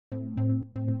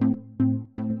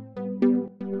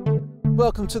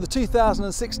welcome to the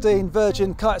 2016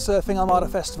 Virgin Kitesurfing Armada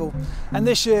Festival. And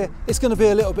this year it's going to be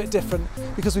a little bit different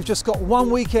because we've just got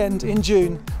one weekend in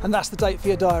June and that's the date for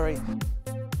your diary.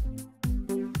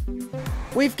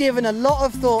 We've given a lot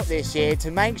of thought this year to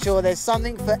make sure there's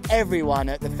something for everyone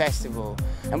at the festival.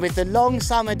 And with the long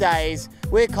summer days,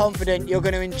 we're confident you're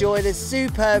going to enjoy the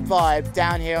superb vibe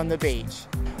down here on the beach.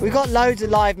 We've got loads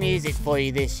of live music for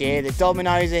you this year. The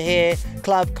Dominoes are here,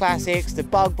 club classics, the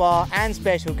Bug Bar and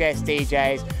special guest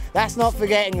DJs. That's not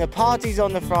forgetting the parties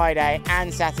on the Friday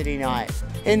and Saturday night.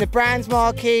 In the Brands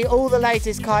Marquee, all the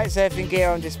latest kitesurfing gear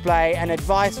on display and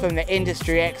advice from the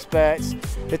industry experts.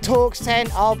 The Talks tent,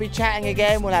 I'll be chatting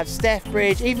again. We'll have Steph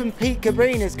Bridge, even Pete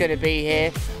Cabrina's going to be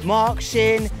here. Mark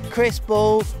Shin, Chris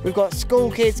Ball. We've got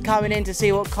school kids coming in to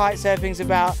see what kitesurfing's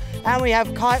about. And we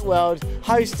have Kite World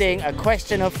hosting A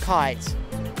Question of Kites.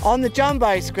 On the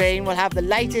jumbo screen, we'll have the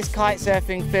latest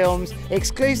kitesurfing films,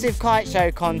 exclusive kite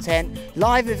show content,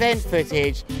 live event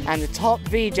footage, and the top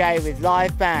VJ with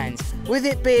live bands. With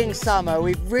it being summer,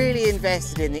 we've really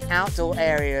invested in the outdoor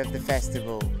area of the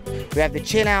festival. We have the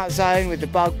chill out zone with the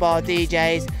Bug Bar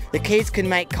DJs. The kids can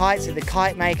make kites at the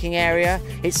kite making area.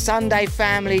 It's Sunday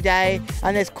family day,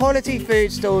 and there's quality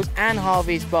food stalls and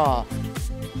Harvey's Bar.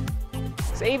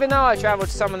 So even though I travel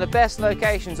to some of the best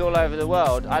locations all over the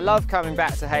world, I love coming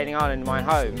back to Hayling Island, my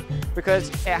home, because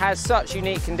it has such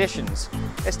unique conditions.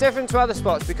 It's different to other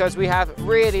spots because we have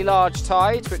really large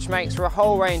tides, which makes for a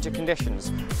whole range of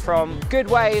conditions, from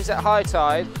good waves at high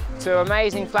tide to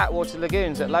amazing flatwater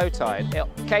lagoons at low tide. It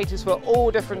caters for all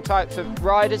different types of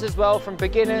riders as well, from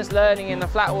beginners learning in the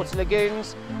flatwater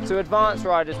lagoons to advanced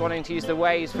riders wanting to use the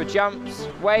waves for jumps,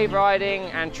 wave riding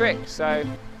and tricks. So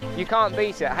you can't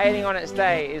beat it. Hayling on its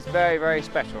day is very, very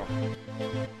special.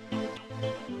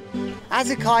 As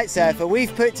a kite surfer,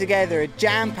 we've put together a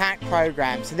jam-packed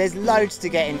programme, so there's loads to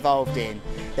get involved in.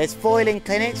 There's foiling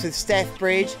clinics with Steph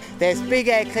Bridge, there's big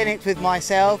air clinics with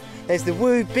myself, there's the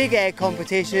Woo Big Air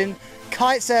competition,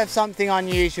 kite surf something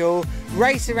unusual,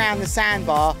 race around the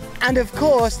sandbar, and of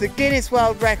course the Guinness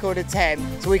World Record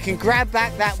attempt, so we can grab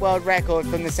back that world record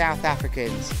from the South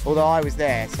Africans. Although I was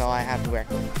there, so I have the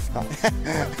record.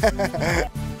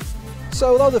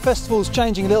 So although the festival's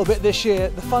changing a little bit this year,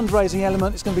 the fundraising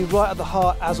element is going to be right at the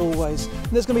heart as always.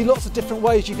 And there's going to be lots of different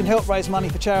ways you can help raise money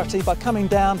for charity by coming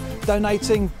down,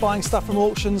 donating, buying stuff from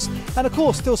auctions, and of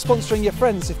course still sponsoring your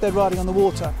friends if they're riding on the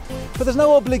water. But there's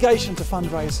no obligation to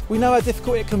fundraise. We know how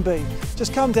difficult it can be.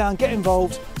 Just come down, get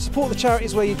involved, support the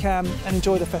charities where you can and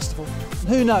enjoy the festival. And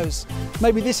who knows,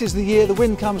 maybe this is the year the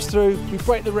wind comes through, we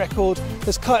break the record,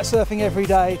 there's kite surfing every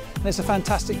day and it's a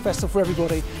fantastic festival for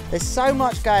everybody. There's so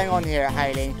much going on here at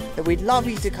Hayling that we'd love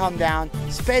you to come down,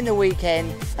 spend the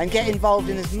weekend and get involved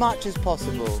in as much as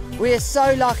possible. We are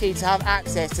so lucky to have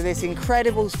access to this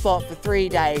incredible spot for 3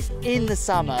 days in the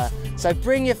summer. So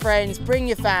bring your friends, bring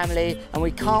your family, and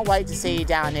we can't wait to see you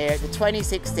down here at the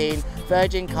 2016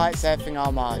 Virgin Kitesurfing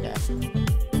Armada.